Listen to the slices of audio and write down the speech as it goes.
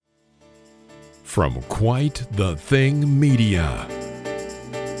from Quite the Thing Media.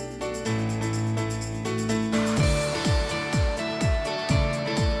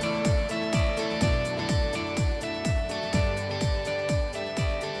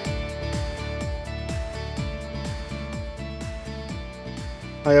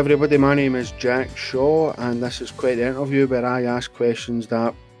 Hi everybody, my name is Jack Shaw and this is Quite the Interview, where I ask questions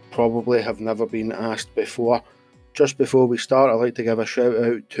that probably have never been asked before. Just before we start, I'd like to give a shout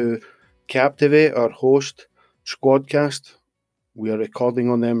out to Captivate, our host, Squadcast. We are recording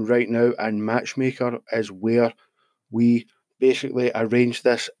on them right now, and Matchmaker is where we basically arranged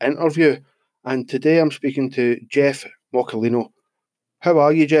this interview. And today I'm speaking to Jeff Moccolino. How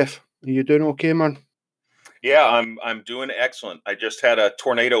are you, Jeff? Are you doing okay, man? Yeah, I'm doing excellent. I just had a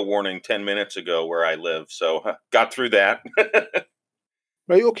tornado warning 10 minutes ago where I live, so got through that.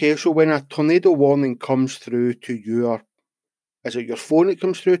 Right, okay, so when a tornado warning comes through to is it your phone it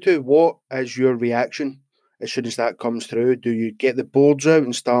comes through to? What is your reaction as soon as that comes through? Do you get the boards out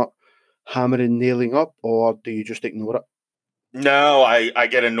and start hammering, nailing up, or do you just ignore it? No, I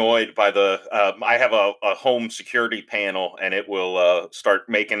get annoyed by I have a home security panel and it will start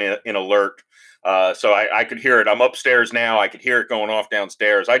making an alert. So I could hear it. I'm upstairs now. I could hear it going off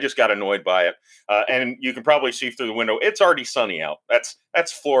downstairs. I just got annoyed by it. And you can probably see through the window. It's already sunny out.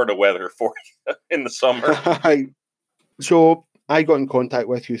 That's Florida weather for you in the summer. So I got in contact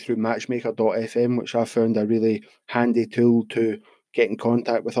with you through matchmaker.fm, which I found a really handy tool to get in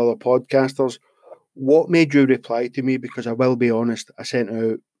contact with other podcasters. What made you reply to me? Because I will be honest, I sent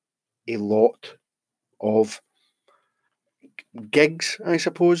out a lot of gigs, I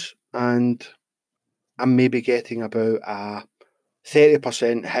suppose, and I'm maybe getting about a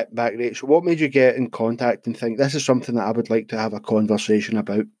 30% hit back rate. So what made you get in contact and think this is something that I would like to have a conversation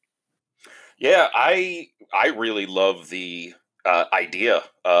about? Yeah, I really love the idea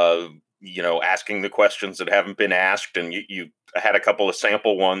of asking the questions that haven't been asked, and you had a couple of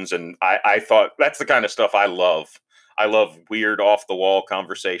sample ones, and I thought that's the kind of stuff I love. I love weird, off the wall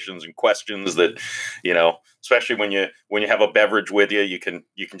conversations and questions that, especially when you have a beverage with you, you can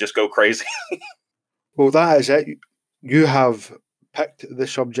just go crazy. Well, that is it. You have picked the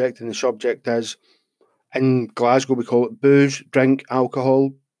subject, and the subject is, in Glasgow we call it booze, drink,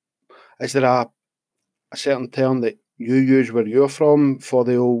 alcohol. Is there a certain term that you use where you're from for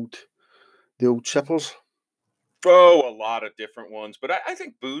the old sippers? Oh, a lot of different ones, but I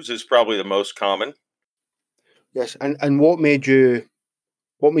think booze is probably the most common. Yes, and what made you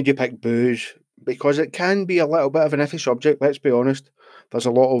pick booze? Because it can be a little bit of an iffy subject, let's be honest. There's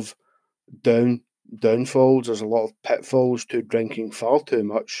a lot of downfalls, there's a lot of pitfalls to drinking far too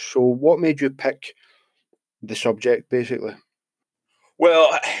much. So what made you pick the subject basically?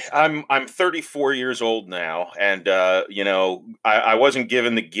 Well, I'm 34 years old now, and I wasn't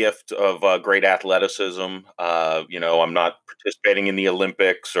given the gift of great athleticism. I'm not participating in the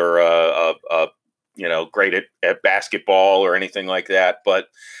Olympics or great at basketball or anything like that. But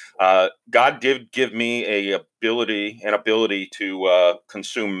God did give me an ability to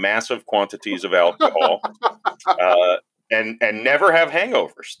consume massive quantities of alcohol uh, and never have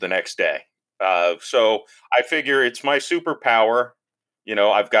hangovers the next day. So I figure it's my superpower.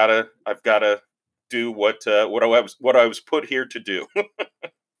 I've got to do what I was put here to do.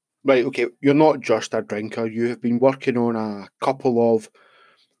 Right, okay, you're not just a drinker, you have been working on a couple of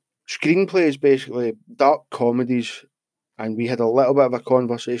screenplays, basically, dark comedies, and we had a little bit of a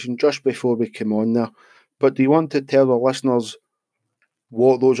conversation just before we came on there. But do you want to tell the listeners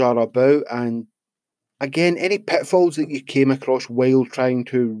what those are about, and again, any pitfalls that you came across while trying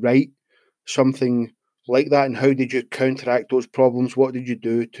to write something like that, and how did you counteract those problems? What did you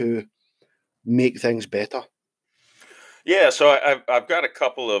do to make things better? Yeah, so I've got a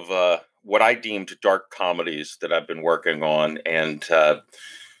couple of what I deemed dark comedies that I've been working on, and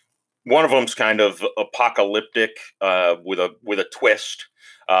one of them's kind of apocalyptic with a twist,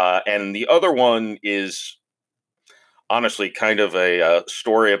 and the other one is honestly kind of a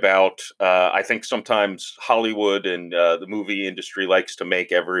story about I think sometimes Hollywood and the movie industry likes to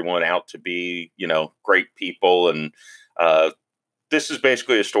make everyone out to be great people, and this is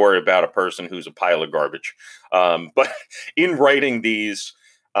basically a story about a person who's a pile of garbage. But in writing these,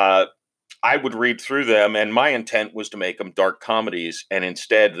 uh, I would read through them, and my intent was to make them dark comedies, and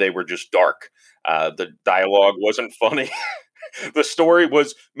instead they were just dark. The dialogue wasn't funny. The story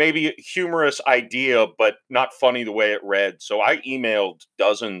was maybe a humorous idea, but not funny the way it read. So I emailed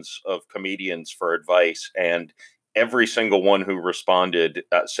dozens of comedians for advice, and every single one who responded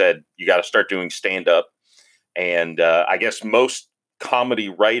said, "You got to start doing stand up." And I guess most comedy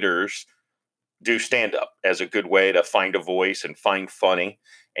writers do stand up as a good way to find a voice and find funny.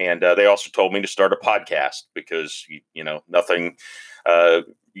 And they also told me to start a podcast because, nothing, uh,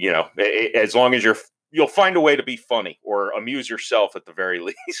 as long as you'll find a way to be funny or amuse yourself at the very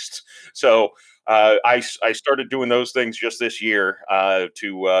least. So I started doing those things just this year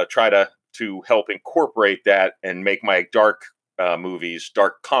to try to help incorporate that and make my dark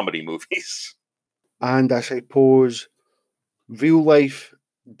comedy movies. And I suppose real life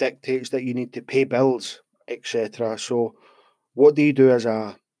dictates that you need to pay bills, etc. So, what do you do as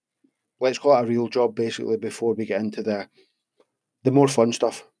a, let's call it a real job, basically, before we get into the more fun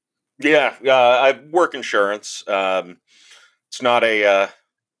stuff? Yeah, I work insurance. It's not a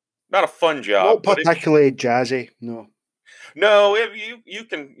fun job, Not but particularly jazzy, no. no,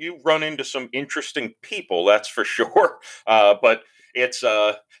 you run into some interesting people, that's for sure. But it's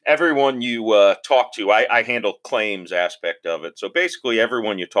everyone you talk to. I handle claims aspect of it, so basically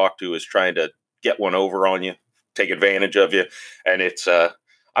everyone you talk to is trying to get one over on you, take advantage of you, and it's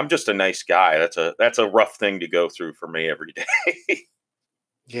I'm just a nice guy. That's a rough thing to go through for me every day.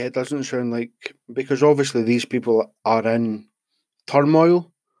 Yeah, it doesn't sound like, because obviously these people are in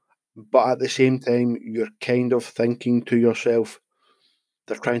turmoil, but at the same time, you're kind of thinking to yourself,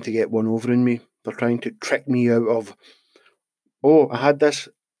 they're trying to get one over on me. They're trying to trick me out of, oh, I had this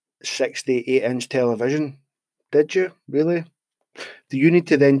 68-inch television. Did you? Really? Do you need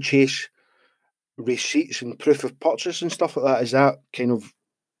to then chase receipts and proof of purchase and stuff like that? Is that kind of,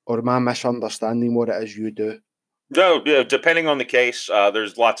 or am I misunderstanding what it is you do? No, yeah, depending on the case,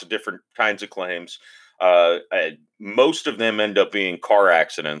 there's lots of different kinds of claims. Most of them end up being car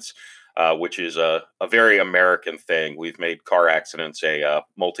accidents, which is a very American thing. We've made car accidents a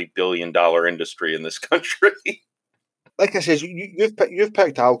multi-billion-dollar industry in this country. Like I says, you've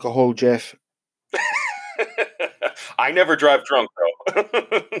picked alcohol, Jeff. I never drive drunk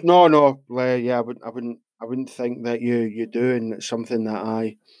though. No, no, yeah, I wouldn't think that you do, and it's something that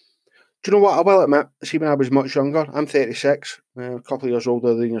I. Do you know what? I will admit, see, when I was much younger, I'm 36, a couple of years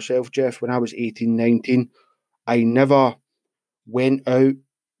older than yourself, Jeff. When I was 18, 19, I never went out,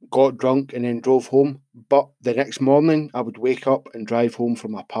 got drunk, and then drove home. But the next morning, I would wake up and drive home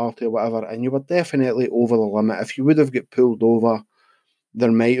from a party or whatever, and you were definitely over the limit. If you would have got pulled over,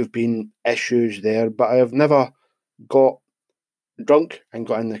 there might have been issues there, but I have never got drunk and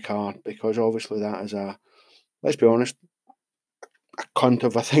got in the car, because obviously that is a, let's be honest, a cunt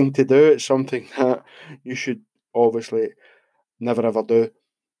of a thing to do. It's something that you should obviously never ever do.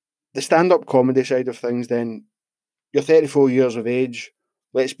 The stand up comedy side of things, then, you're 34 years of age.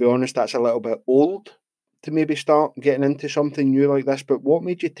 Let's be honest, that's a little bit old to maybe start getting into something new like this. But what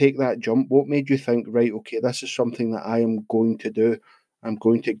made you take that jump? What made you think, right, okay, this is something that I am going to do? I'm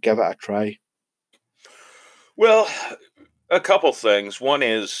going to give it a try. Well, a couple things. One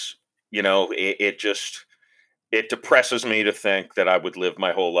is, it depresses me to think that I would live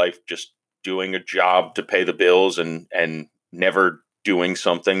my whole life just doing a job to pay the bills and never doing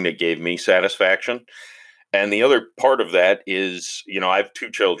something that gave me satisfaction. And the other part of that is, I have two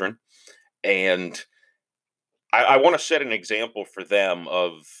children, and I want to set an example for them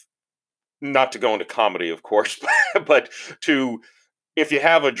of, not to go into comedy, of course, but to, if you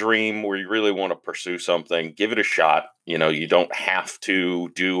have a dream where you really want to pursue something, give it a shot. You don't have to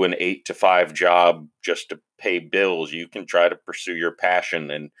do an 8 to 5 job just to pay bills. You can try to pursue your passion,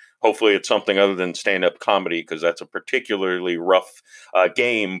 and hopefully it's something other than stand up comedy, because that's a particularly rough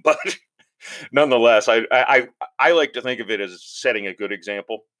game. But nonetheless, I like to think of it as setting a good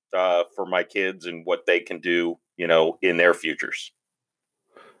example for my kids and what they can do, in their futures.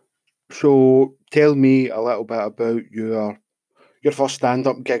 So tell me a little bit about your first stand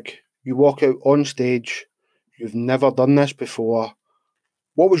up gig. You walk out on stage, you've never done this before.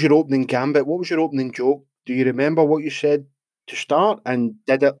 What was your opening gambit? What was your opening joke? Do you remember what you said to start? And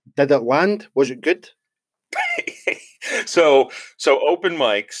did it land? Was it good? So open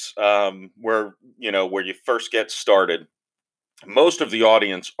mics, where you first get started, most of the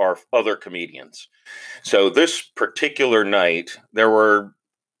audience are other comedians. So this particular night, there were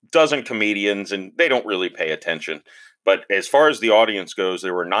dozen comedians, and they don't really pay attention. But as far as the audience goes,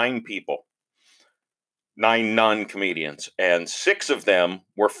 there were 9 people, 9 non-comedians, and 6 of them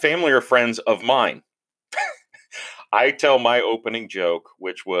were family or friends of mine. I tell my opening joke,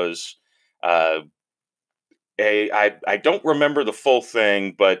 which was uh, I don't remember the full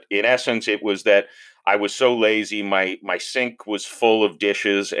thing, but in essence, it was that I was so lazy. My sink was full of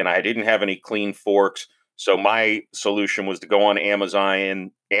dishes, and I didn't have any clean forks. So my solution was to go on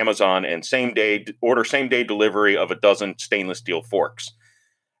Amazon, and same day delivery of a dozen stainless steel forks.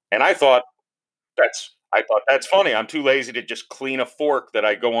 And I thought that's funny. I'm too lazy to just clean a fork that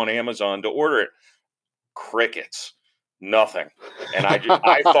I go on Amazon to order it. Crickets. Nothing. And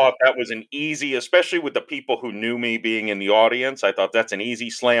I thought that was an easy, especially with the people who knew me being in the audience. I thought that's an easy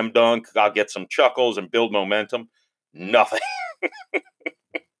slam dunk. I'll get some chuckles and build momentum. Nothing.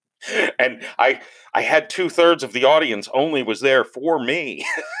 And I had 2/3 of the audience only was there for me.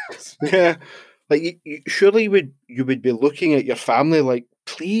 Yeah, like surely you would be looking at your family like,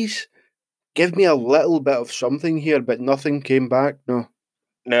 please give me a little bit of something here, but nothing came back. No.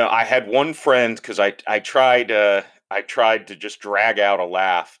 No, I had one friend because I tried to just drag out a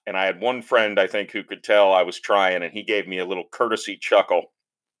laugh, and I had one friend I think who could tell I was trying, and he gave me a little courtesy chuckle.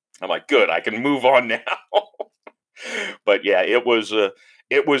 I'm like, good, I can move on now. But yeah, it was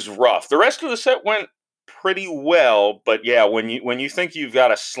rough. The rest of the set went pretty well, but yeah, when you think you've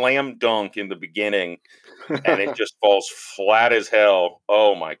got a slam dunk in the beginning and it just falls flat as hell,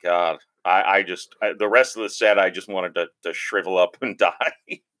 oh my god. The rest of the set I just wanted to shrivel up and die.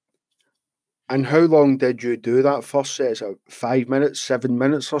 And how long did you do that first set? Is it 5 minutes, 7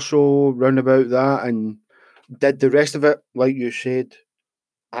 minutes or so, round about that? And did the rest of it, like you said,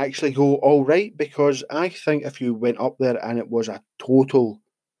 actually go all right? Because I think if you went up there and it was a total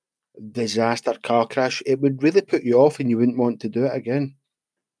disaster car crash, it would really put you off and you wouldn't want to do it again.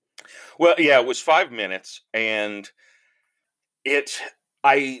 Well, yeah, it was 5 minutes, and it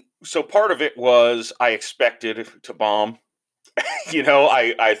I so part of it was I expected to bomb.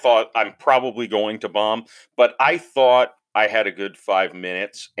 I thought I'm probably going to bomb, but I thought I had a good 5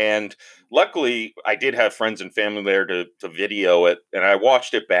 minutes. And luckily, I did have friends and family there to video it. And I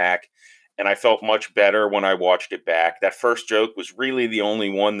watched it back, and I felt much better when I watched it back. That first joke was really the only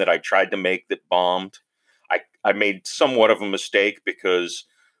one that I tried to make that bombed. I made somewhat of a mistake because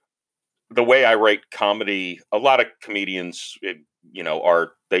the way I write comedy, a lot of comedians,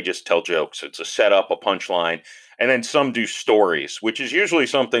 are they just tell jokes. It's a setup, a punchline, and then some do stories, which is usually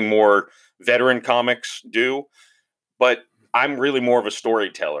something more veteran comics do. But I'm really more of a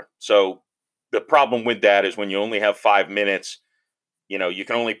storyteller. So the problem with that is when you only have 5 minutes, you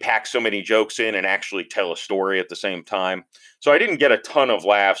can only pack so many jokes in and actually tell a story at the same time. So I didn't get a ton of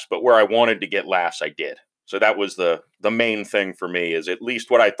laughs, but where I wanted to get laughs, I did. So that was the main thing for me, is at least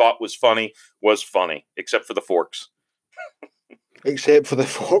what I thought was funny, except for the forks. Except for the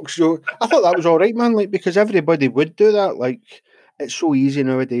Fox show. I thought that was all right, man. Like, because everybody would do that. Like, it's so easy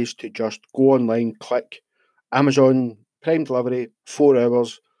nowadays to just go online, click Amazon Prime Delivery, 4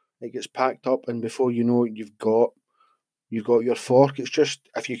 hours, it gets packed up, and before you know it, you've got your fork. It's just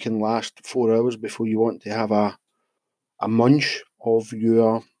if you can last 4 hours before you want to have a munch of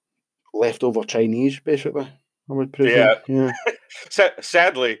your leftover Chinese, basically. I would Yeah. presume. Yeah.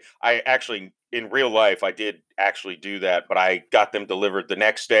 Sadly, I actually, in real life, I did actually do that, but I got them delivered the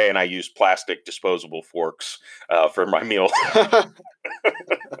next day, and I used plastic disposable forks for my meal.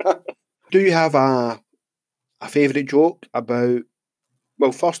 Do you have a favourite joke about?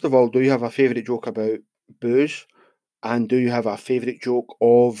 Well, first of all, do you have a favourite joke about booze? And do you have a favourite joke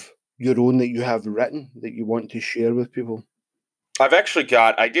of your own that you have written that you want to share with people?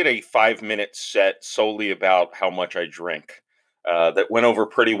 I did a 5 minute set solely about how much I drink that went over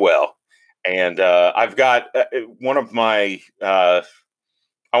pretty well. And I've got one of my, I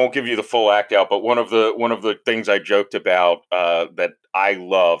won't give you the full act out, but one of the things I joked about that I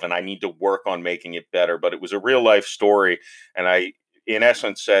love and I need to work on making it better. But it was a real life story, and I, in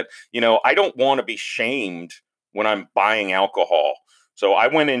essence, said, I don't want to be shamed when I'm buying alcohol. So I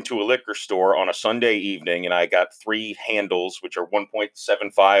went into a liquor store on a Sunday evening, and I got 3 handles, which are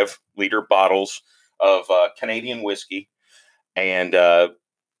 1.75 liter bottles of Canadian whiskey, and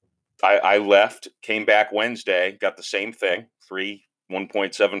I left, came back Wednesday, got the same thing,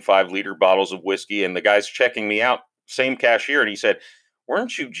 1.75 liter bottles of whiskey, and the guy's checking me out, same cashier, and he said,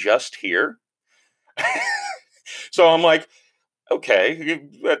 "Weren't you just here?" So I'm like, okay,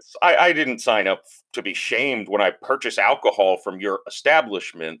 I didn't sign up to be shamed when I purchase alcohol from your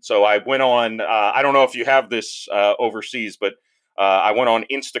establishment. So I went on. I don't know if you have this overseas, but I went on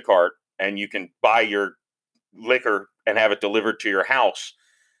Instacart, and you can buy your liquor and have it delivered to your house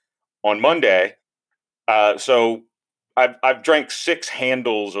on Monday. So I've drank 6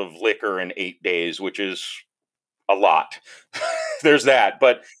 handles of liquor in 8 days, which is a lot. There's that.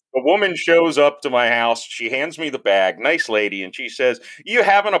 But a woman shows up to my house. She hands me the bag, nice lady, and she says, "You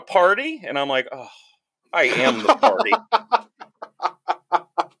having a party?" And I'm like, "Oh, I am the party."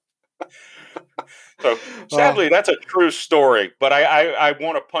 So Ah, sadly, that's a true story. But I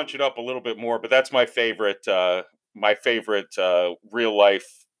want to punch it up a little bit more. But that's my favorite real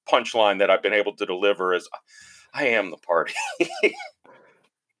life punchline that I've been able to deliver is, "I am the party."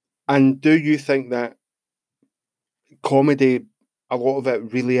 and do you think that comedy, a lot of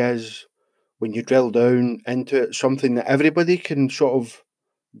it really is when you drill down into it, something that everybody can sort of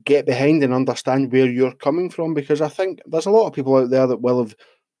get behind and understand where you're coming from. Because I think there's a lot of people out there that will have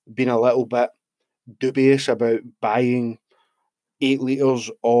been a little bit dubious about buying 8 litres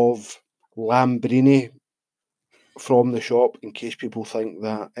of Lambrini from the shop in case people think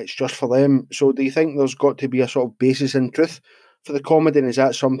that it's just for them. So do you think there's got to be a sort of basis in truth for the comedy? And is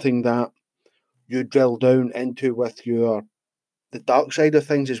that something that you drill down into with the dark side of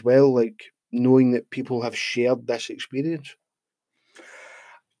things as well, like knowing that people have shared this experience?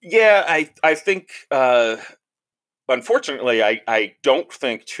 Yeah, I think unfortunately, I don't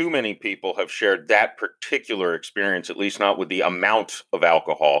think too many people have shared that particular experience, at least not with the amount of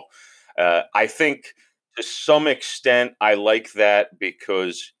alcohol. I think to some extent I like that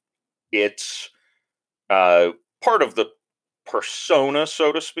because it's part of the persona,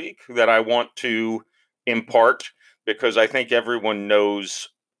 so to speak, that I want to impart, because I think everyone knows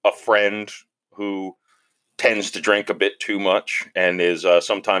a friend who tends to drink a bit too much and is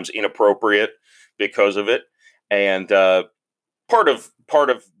sometimes inappropriate because of it. And part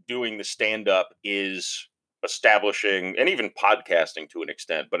of doing the stand up is establishing, and even podcasting to an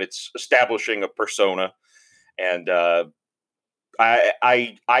extent, but it's establishing a persona. And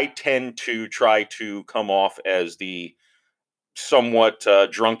I tend to try to come off as the somewhat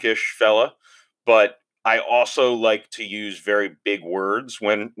drunkish fella, but I also like to use very big words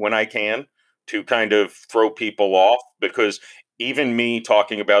when I can, to kind of throw people off, because even me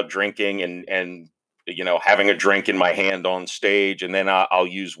talking about drinking and having a drink in my hand on stage, and then I'll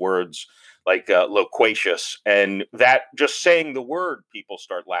use words like loquacious, and that just saying the word, people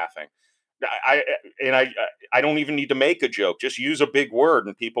start laughing. I and I don't even need to make a joke. Just use a big word,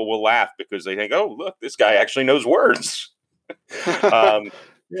 and people will laugh because they think, "Oh, look, this guy actually knows words." Um,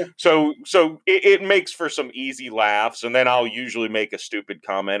 Yeah. so it makes for some easy laughs, and then I'll usually make a stupid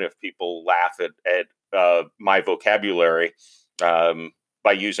comment if people laugh at my vocabulary, um,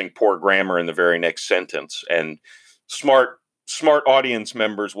 by using poor grammar in the very next sentence. And smart audience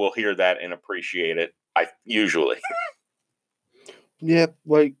members will hear that and appreciate it. I usually. Yeah,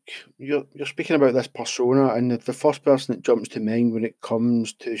 like you're speaking about this persona, and the first person that jumps to mind when it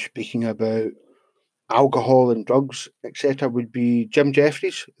comes to speaking about alcohol and drugs, etc., would be Jim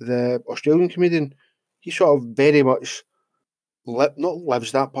Jeffries, the Australian comedian. He sort of very much not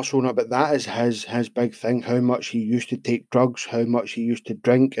lives that persona, but that is his big thing. How much he used to take drugs, how much he used to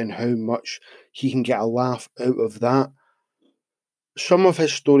drink, and how much he can get a laugh out of that. Some of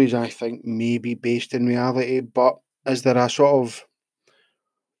his stories, I think, may be based in reality, but is there a sort of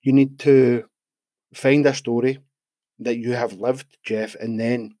you need to find a story that you have lived, Jeff, and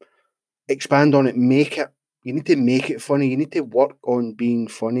then expand on it, make it. You need to make it funny. You need to work on being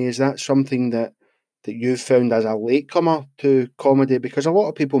funny. Is that something that you've found as a latecomer to comedy? Because a lot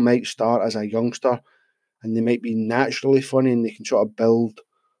of people might start as a youngster and they might be naturally funny and they can sort of build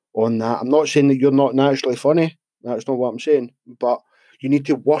on that. I'm not saying that you're not naturally funny. That's not what I'm saying. But you need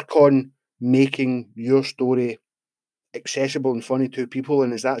to work on making your story accessible and funny to people.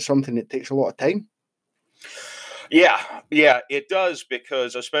 And is that something that takes a lot of time? Yeah, it does,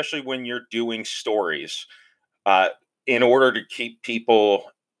 because especially when you're doing stories, uh, in order to keep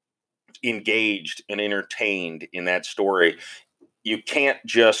people engaged and entertained in that story, you can't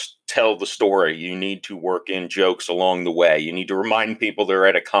just tell the story. You need to work in jokes along the way. You need to remind people they're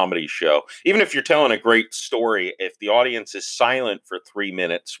at a comedy show. Even if you're telling a great story, if the audience is silent for 3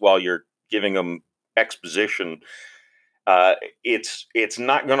 minutes while you're giving them exposition, uh, it's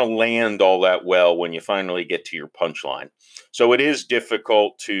not going to land all that well when you finally get to your punchline. So it is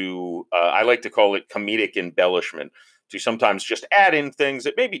difficult to. I like to call it comedic embellishment. To sometimes just add in things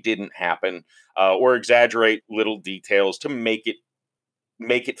that maybe didn't happen, or exaggerate little details to make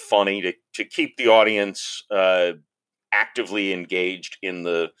it funny, to keep the audience actively engaged in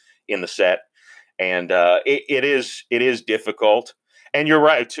the set. And it is difficult. And you're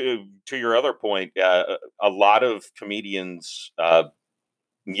right, to your other point. A lot of comedians,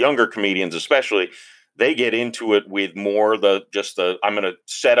 younger comedians especially, they get into it with more the I'm going to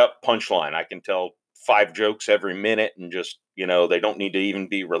set up punchline. I can tell 5 jokes every minute, and just they don't need to even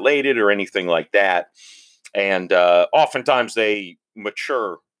be related or anything like that. And oftentimes they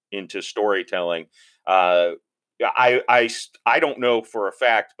mature into storytelling. Uh, I don't know for a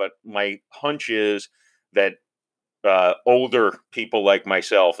fact, but my hunch is that older people like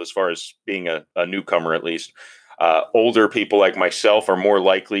myself, as far as being a newcomer at least, older people like myself are more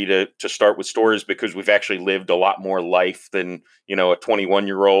likely to start with stories, because we've actually lived a lot more life than a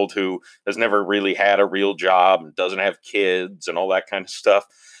 21-year-old who has never really had a real job and doesn't have kids and all that kind of stuff.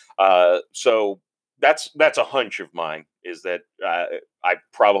 So that's a hunch of mine, is that I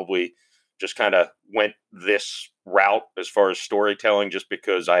probably just kind of went this route as far as storytelling, just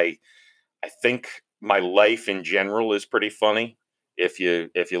because I think my life in general is pretty funny if you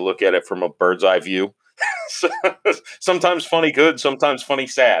look at it from a bird's eye view. So, sometimes funny good, sometimes funny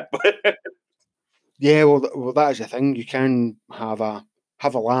sad. But Yeah, well, that is the thing. You can have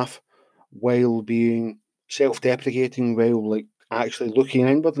a laugh while being self-deprecating, while like actually looking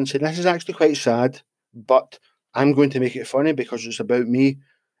inward and saying, "This is actually quite sad, but I'm going to make it funny because it's about me."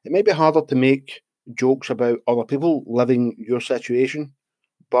 It might be harder to make jokes about other people living your situation,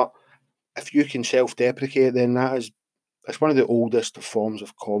 but if you can self-deprecate, then it's one of the oldest forms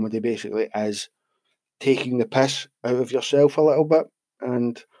of comedy. Basically, is taking the piss out of yourself a little bit.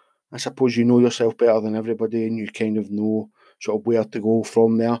 And I suppose you know yourself better than everybody and you kind of know sort of where to go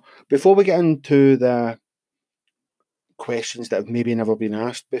from there. Before we get into the questions that have maybe never been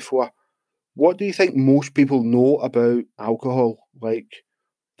asked before, what do you think most people know about alcohol? Like,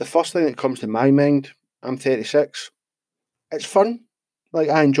 the first thing that comes to my mind, I'm 36. It's fun. Like,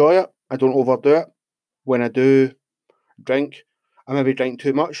 I enjoy it. I don't overdo it. When I do drink, I maybe drink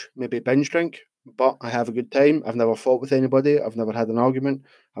too much, maybe binge drink, but I have a good time. I've never fought with anybody. I've never had an argument.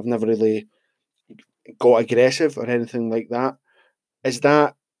 I've never really got aggressive or anything like that. Is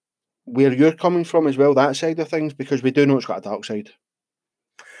that where you're coming from as well, that side of things? Because we do know it's got a dark side.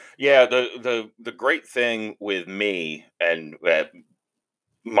 yeah, the great thing with me and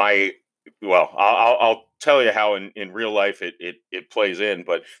my well, I'll tell you how in real life it plays in.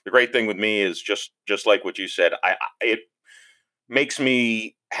 But the great thing with me is just like what you said. It makes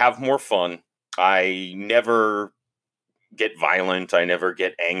me have more fun. I never get violent. I never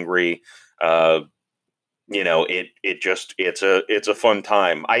get angry. Uh, it's a fun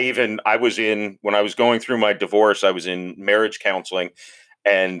time. I was in when I was going through my divorce. I was in marriage counseling,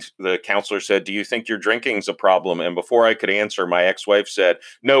 and the counselor said, "Do you think your drinking's a problem?" And before I could answer, my ex-wife said,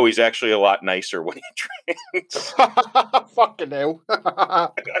 "No, he's actually a lot nicer when he drinks." Fucking hell.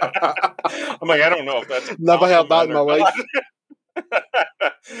 I'm like, I don't know if that's a Never heard that in compliment my or life. not.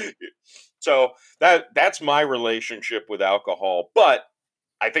 So that's my relationship with alcohol, but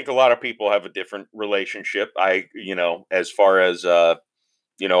I think a lot of people have a different relationship. As far as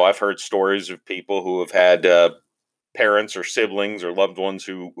I've heard stories of people who have had parents or siblings or loved ones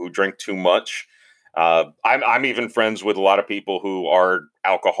who drink too much. I'm even friends with a lot of people who are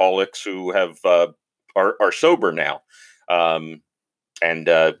alcoholics who are sober now, and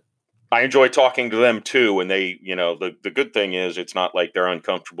I enjoy talking to them too. And the good thing is it's not like they're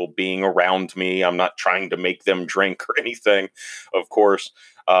uncomfortable being around me. I'm not trying to make them drink or anything, of course.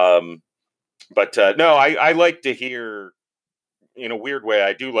 Um, but no, I like to hear, in a weird way,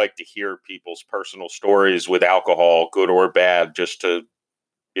 I do like to hear people's personal stories with alcohol, good or bad,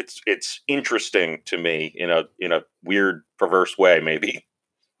 it's interesting to me in a weird, perverse way, maybe.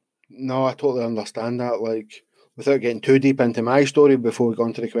 No, I totally understand that. Like, without getting too deep into my story before we go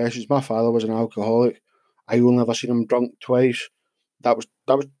on to the questions, my father was an alcoholic. I only ever seen him drunk twice. That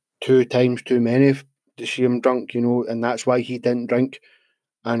was two times too many to see him drunk, and that's why he didn't drink.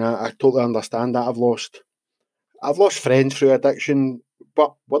 And I totally understand that. I've lost friends through addiction,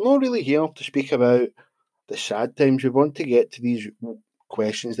 but we're not really here to speak about the sad times. We want to get to these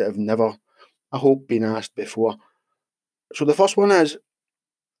questions that have never, I hope, been asked before. So the first one is,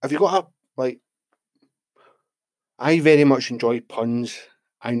 have you got like, I very much enjoy puns.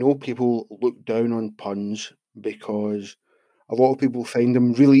 I know people look down on puns because a lot of people find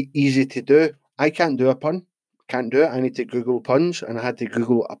them really easy to do. I can't do a pun. Can't do it. I need to Google puns, and I had to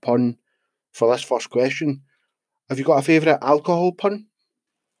Google a pun for this first question. Have you got a favourite alcohol pun?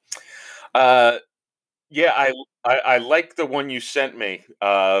 Uh, yeah, I like the one you sent me,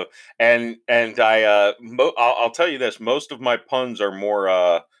 and I'll tell you this: most of my puns are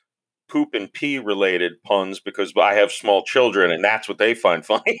more poop and pee related puns because I have small children, and that's what they find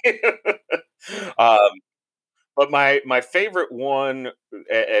funny. um, but my favorite one,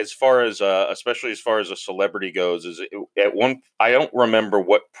 as far as especially as far as a celebrity goes, is at one. I don't remember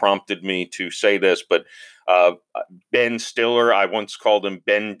what prompted me to say this, but uh, Ben Stiller. I once called him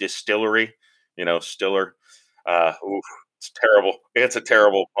Ben Distillery. Stiller. Oof, it's terrible. It's a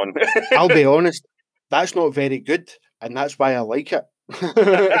terrible pun. I'll be honest, that's not very good, and that's why I like it.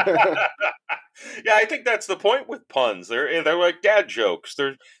 Yeah, I think that's the point with puns. They're like dad jokes.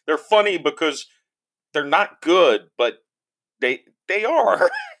 They're funny because they're not good, but they are.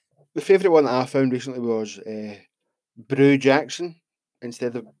 The favourite one that I found recently was Brew Jackson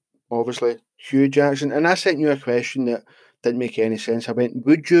instead of obviously Hugh Jackson. And I sent you a question that didn't make any sense. I went,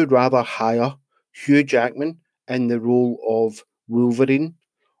 would you rather hire Hugh Jackman in the role of Wolverine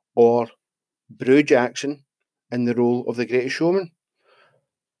or Brew Jackson in the role of the Greatest Showman?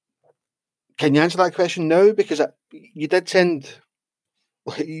 Can you answer that question now? Because you did send,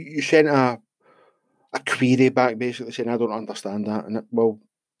 you sent a query back basically saying, I don't understand that. And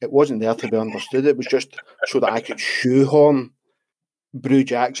it wasn't there to be understood. It was just so that I could shoehorn Brew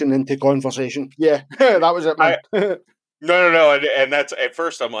Jackson into conversation. Yeah, that was it, man. No. And that's, at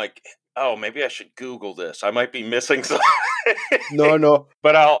first I'm like, oh, maybe I should Google this. I might be missing something. No.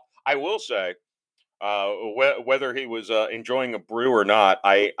 But I will say, whether he was enjoying a brew or not,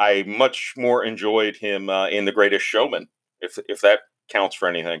 I much more enjoyed him in The Greatest Showman, if that counts for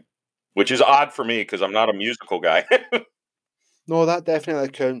anything, which is odd for me because I'm not a musical guy. No, that definitely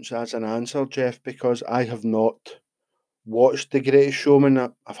counts as an answer, Jeff, because I have not watched The Greatest Showman.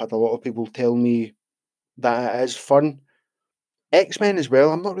 I've had a lot of people tell me that it is fun. X-Men as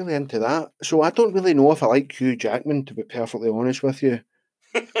well, I'm not really into that. So I don't really know if I like Hugh Jackman, to be perfectly honest with you.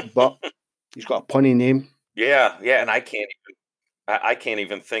 But he's got a punny name. Yeah, and I can't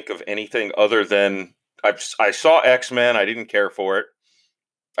even think of anything other than I saw X-Men. I didn't care for it.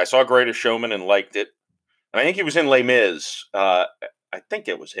 I saw Greatest Showman and liked it. I think he was in Les Mis. I think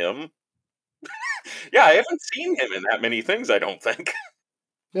it was him. Yeah, I haven't seen him in that many things, I don't think.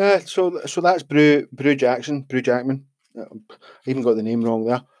 Yeah, so that's Brew Jackman. I even got the name wrong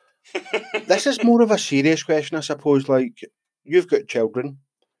there. This is more of a serious question, I suppose. Like, you've got children.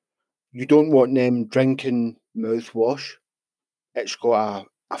 You don't want them drinking mouthwash. It's got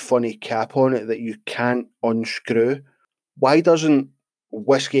a funny cap on it that you can't unscrew. Why doesn't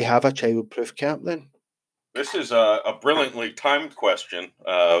whiskey have a childproof cap then? This is a brilliantly timed question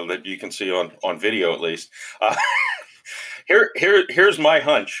that you can see on video, at least. Here's my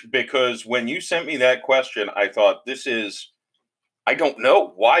hunch, because when you sent me that question, I thought, I don't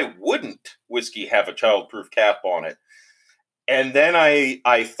know, why wouldn't whiskey have a childproof cap on it? And then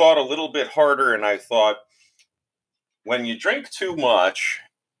I thought a little bit harder, and I thought, when you drink too much,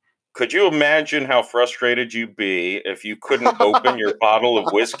 could you imagine how frustrated you'd be if you couldn't open your bottle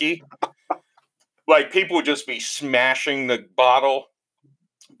of whiskey? Like, people would just be smashing the bottle,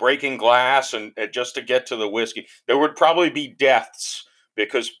 breaking glass, and just to get to the whiskey. There would probably be deaths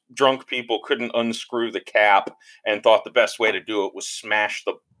because drunk people couldn't unscrew the cap and thought the best way to do it was smash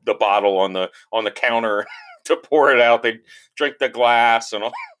the bottle on the counter to pour it out. They'd drink the glass and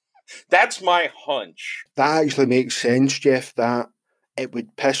all. That's my hunch. That actually makes sense, Jeff, that it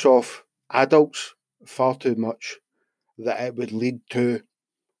would piss off adults far too much, that it would lead to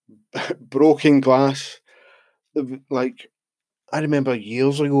broken glass. Like, I remember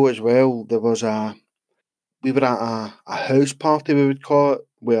years ago as well, we were at a house party, we would call it,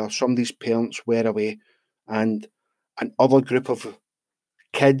 where somebody's parents were away, and another group of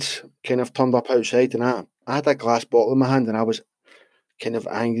kids kind of turned up outside, and I had a glass bottle in my hand, and I was kind of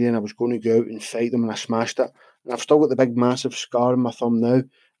angry, and I was going to go out and fight them, and I smashed it, and I've still got the big massive scar on my thumb now,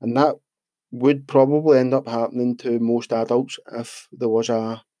 and that would probably end up happening to most adults if there was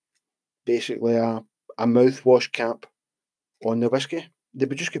basically a mouthwash cap on the whiskey. They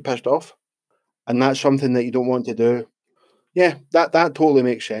would just get pissed off, and that's something that you don't want to do. Yeah, that totally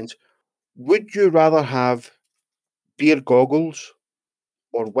makes sense. Would you rather have beer goggles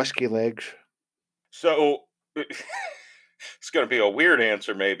or whiskey legs? So it's going to be a weird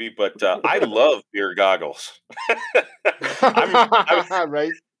answer, maybe, but I love beer goggles.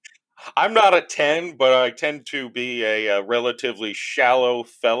 Right. I'm not a 10, but I tend to be a relatively shallow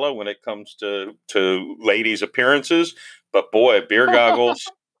fella when it comes to ladies' appearances. But boy, beer goggles,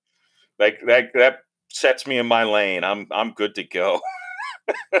 like that sets me in my lane. I'm good to go.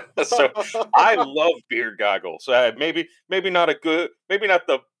 So I love beer goggles. Maybe not maybe not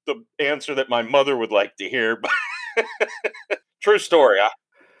the answer that my mother would like to hear, but true story.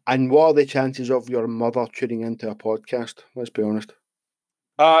 And what are the chances of your mother tuning into a podcast? Let's be honest.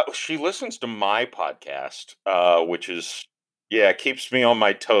 She listens to my podcast, which is, keeps me on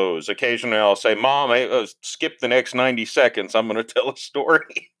my toes. Occasionally I'll say, Mom, skip the next 90 seconds. I'm going to tell a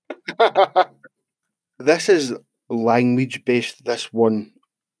story. This is language based, this one.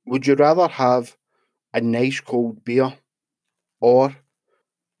 Would you rather have a nice cold beer or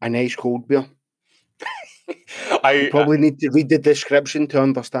a nice cold beer? You probably need to read the description to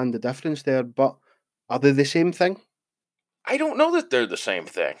understand the difference there, but are they the same thing? I don't know that they're the same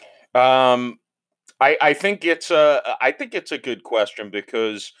thing. I think it's a good question,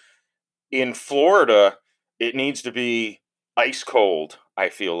 because in Florida it needs to be ice cold, I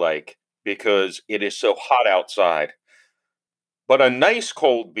feel like, because it is so hot outside. But a nice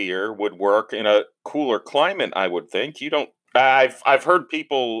cold beer would work in a cooler climate, I would think. You don't. I've heard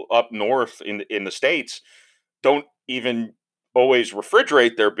people up north in the States don't even always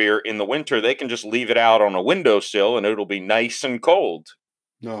refrigerate their beer in the winter. They can just leave it out on a windowsill and it'll be nice and cold.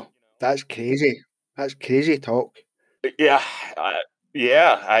 No, That's crazy. That's crazy talk. Yeah,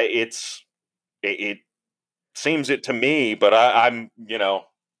 it seems it to me, but I'm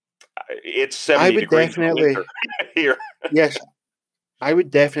it's I 70 would degrees in the winter definitely, here. yes, I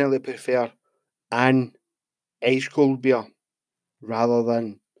would definitely prefer an ice cold beer rather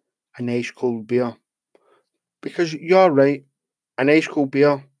than an ice cold beer. Because you're right, an ice cold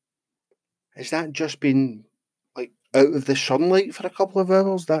beer, has that just been like out of the sunlight for a couple of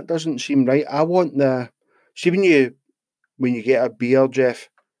hours? That doesn't seem right. I want see when you get a beer, Jeff,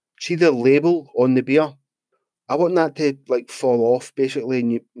 see the label on the beer. I want that to like fall off basically,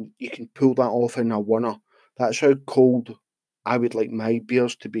 and you can pull that off in a winner. That's how cold I would like my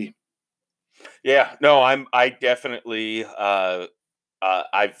beers to be. Yeah, no, I definitely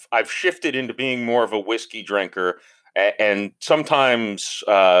I've shifted into being more of a whiskey drinker, and sometimes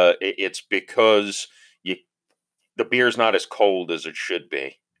it's because you the beer's not as cold as it should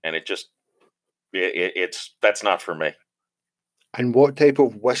be, and it's that's not for me. And what type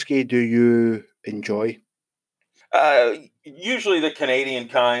of whiskey do you enjoy? Usually the Canadian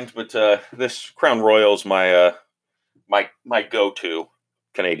kind, but this Crown Royal's my go to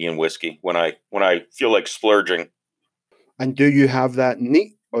Canadian whiskey when I feel like splurging. And do you have that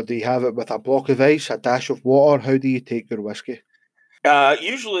neat, or do you have it with a block of ice, a dash of water? How do you take your whiskey?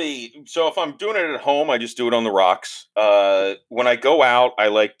 Usually, so if I'm doing it at home, I just do it on the rocks. When I go out, I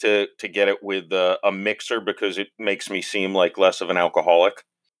like to get it with a mixer because it makes me seem like less of an alcoholic.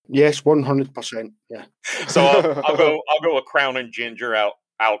 Yes, 100%. Yeah. So I'll go a Crown and Ginger out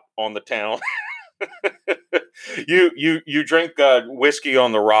on the town. You drink whiskey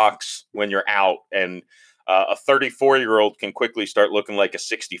on the rocks when you're out, and a 34-year-old can quickly start looking like a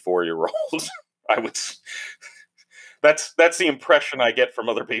 64-year-old. I would. That's the impression I get from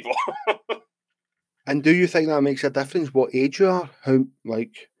other people. And do you think that makes a difference what age you are? How,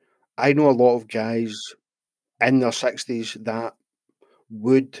 like, I know a lot of guys in their 60s that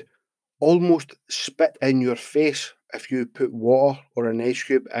would almost spit in your face if you put water or an ice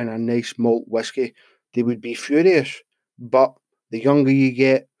cube in a nice malt whiskey. They would be furious. But the younger you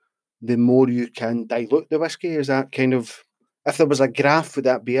get, the more you can dilute the whiskey. Is that kind of, if there was a graph, would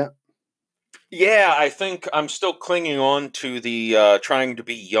that be it? Yeah, I think I'm still clinging on to the trying to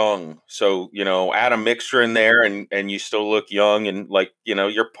be young. So, add a mixture in there and you still look young and like,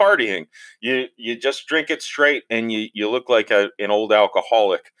 you're partying. You just drink it straight and you look like an old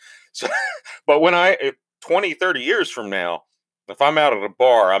alcoholic. So, but if 20, 30 years from now, if I'm out at a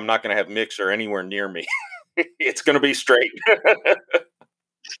bar, I'm not going to have mixer anywhere near me. It's going to be straight.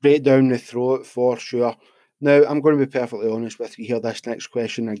 Straight down the throat for sure. Now, I'm going to be perfectly honest with you here. This next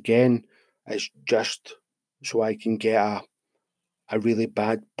question again is just so I can get a really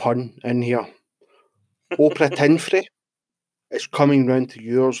bad pun in here. Oprah Tinfrey is coming round to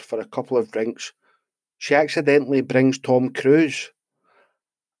yours for a couple of drinks. She accidentally brings Tom Cruise.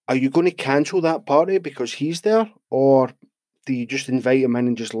 Are you going to cancel that party because he's there, or do you just invite him in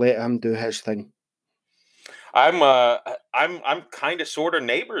and just let him do his thing? I'm kind of sort of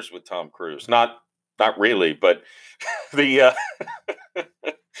neighbors with Tom Cruise. Not really, but the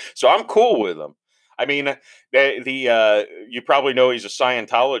so I'm cool with him. I mean, you probably know he's a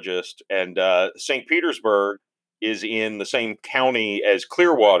Scientologist, and St. Petersburg is in the same county as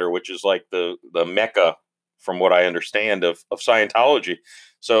Clearwater, which is like the mecca, from what I understand, of Scientology.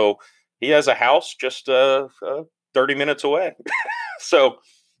 So he has a house just 30 minutes away. So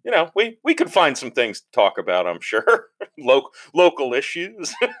we could find some things to talk about. I'm sure local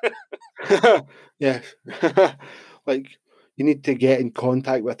issues. Yes. Like, you need to get in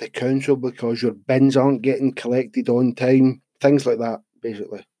contact with the council because your bins aren't getting collected on time. Things like that,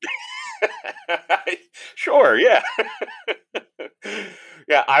 basically. Sure, yeah.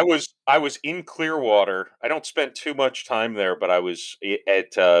 Yeah, I was in Clearwater. I don't spend too much time there, but I was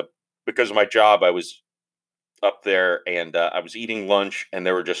at because of my job, I was up there and I was eating lunch and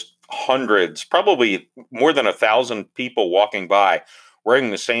there were just hundreds, probably more than 1,000 people walking by wearing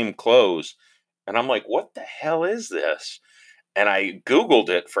the same clothes. And I'm like, what the hell is this? And I Googled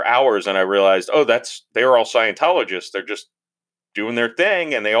it for hours and I realized, oh, they're all Scientologists. They're just doing their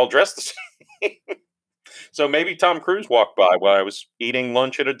thing and they all dress the same. So maybe Tom Cruise walked by while I was eating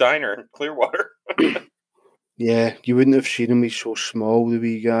lunch at a diner in Clearwater. Yeah, you wouldn't have seen him. He's so small, the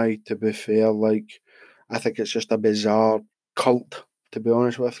wee guy, to be fair. Like, I think it's just a bizarre cult, to be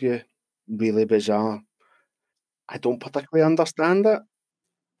honest with you. Really bizarre. I don't particularly understand it.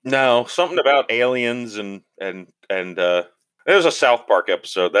 No, something about aliens and there's a South Park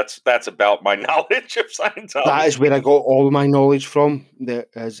episode. That's about my knowledge of That Scientology. is where I got all my knowledge from.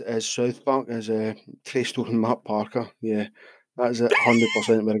 As South Park, as Treystone Matt Parker. Yeah, That's it,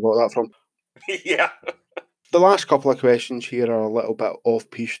 100% where I got that from. Yeah. The last couple of questions here are a little bit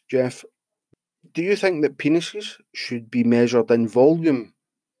off-piste, Jeff. Do you think that penises should be measured in volume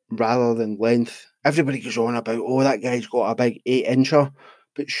rather than length? Everybody goes on about, oh, that guy's got a big 8-incher,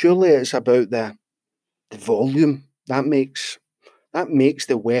 but surely it's about the volume. That makes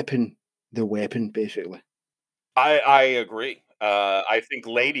the weapon, basically. I agree. I think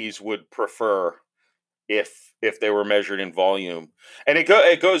ladies would prefer if they were measured in volume, and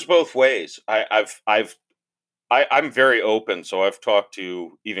it goes both ways. I'm very open, so I've talked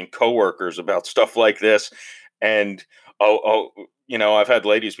to even coworkers about stuff like this, and I've had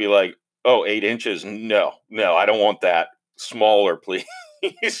ladies be like, "Oh, 8 inches? No, I don't want that. Smaller, please."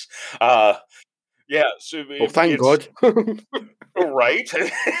 Yeah. So Well, thank God. Right.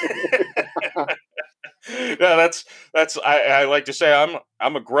 No, that's I like to say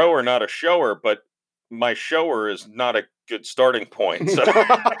I'm a grower, not a shower, but my shower is not a good starting point. So.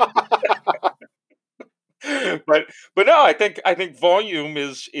 but no, I think volume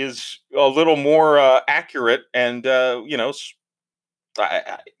is a little more accurate, and as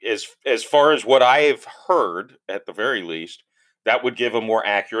far as what I have heard, at the very least, that would give a more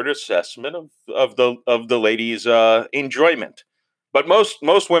accurate assessment of the lady's enjoyment. But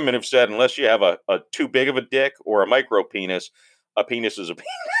most women have said, unless you have a too big of a dick or a micro penis, a penis is a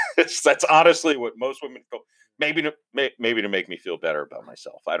penis. That's honestly what most women go. Maybe to make me feel better about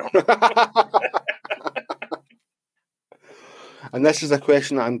myself. I don't know. And this is a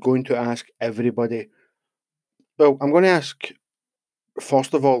question that I'm going to ask everybody. Well, I'm going to ask,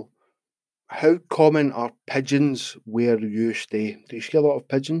 first of all, how common are pigeons where you stay? Do you see a lot of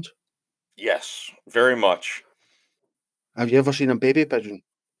pigeons? Yes, very much. Have you ever seen a baby pigeon?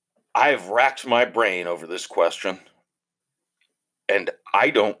 I've racked my brain over this question, and I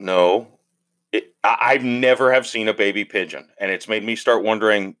don't know. I've never have seen a baby pigeon, and it's made me start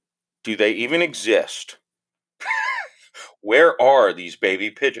wondering, do they even exist? Where are these baby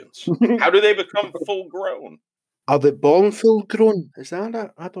pigeons? How do they become full grown? Are they born full grown? Is that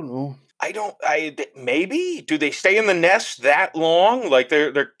it? I don't know. Maybe. Do they stay in the nest that long? Like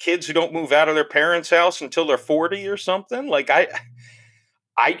they're kids who don't move out of their parents' house until they're 40 or something? Like I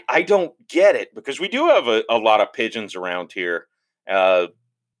don't get it, because we do have a lot of pigeons around here. I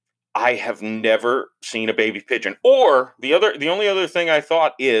have never seen a baby pigeon. Or the only other thing I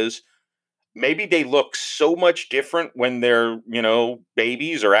thought is, maybe they look so much different when they're,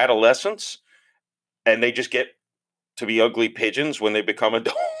 babies or adolescents, and they just get to be ugly pigeons when they become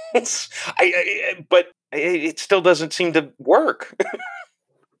adults. But it still doesn't seem to work.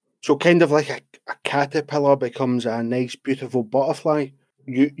 So kind of like a caterpillar becomes a nice, beautiful butterfly.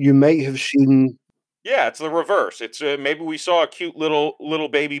 You might have seen. Yeah, it's the reverse. It's maybe we saw a cute little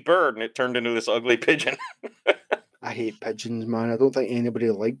baby bird and it turned into this ugly pigeon. I hate pigeons, man. I don't think anybody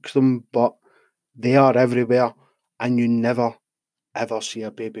likes them, but they are everywhere, and you never, ever see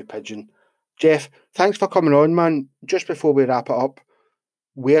a baby pigeon. Jeff, thanks for coming on, man. Just before we wrap it up,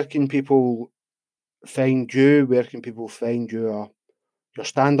 where can people find you? Where can people find your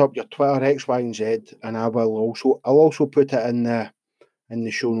stand-up, your Twitter, X, Y, and Z? And I'll also put it in the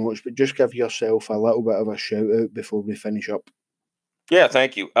show notes, but just give yourself a little bit of a shout out before we finish up. Yeah,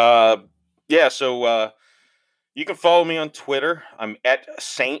 thank you. So you can follow me on Twitter. I'm at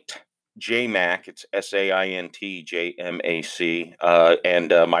Saint JMac. It's SaintJmac. And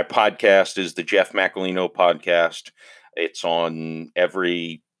my podcast is the Jeff Macalino Podcast. It's on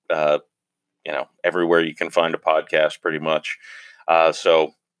every, everywhere you can find a podcast, pretty much.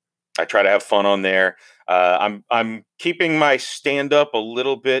 So I try to have fun on there. I'm keeping my stand-up a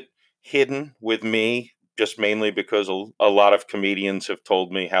little bit hidden with me, just mainly because a lot of comedians have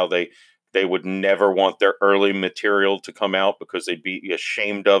told me how they would never want their early material to come out because they'd be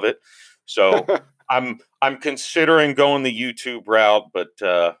ashamed of it. So I'm considering going the YouTube route, but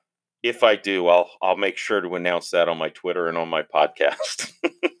if I do, I'll make sure to announce that on my Twitter and on my podcast.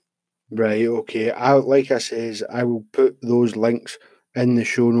 Right, okay. Like I says, I will put those links in the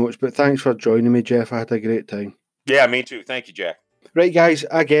show notes. But thanks for joining me, Jeff. I had a great time. Yeah, me too. Thank you, Jack. Right, guys.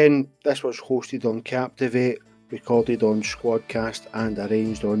 Again, this was hosted on Captivate, recorded on Squadcast, and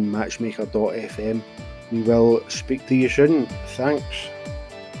arranged on Matchmaker.fm. We will speak to you soon. Thanks.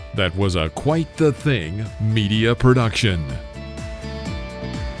 That was a Quite the Thing media production.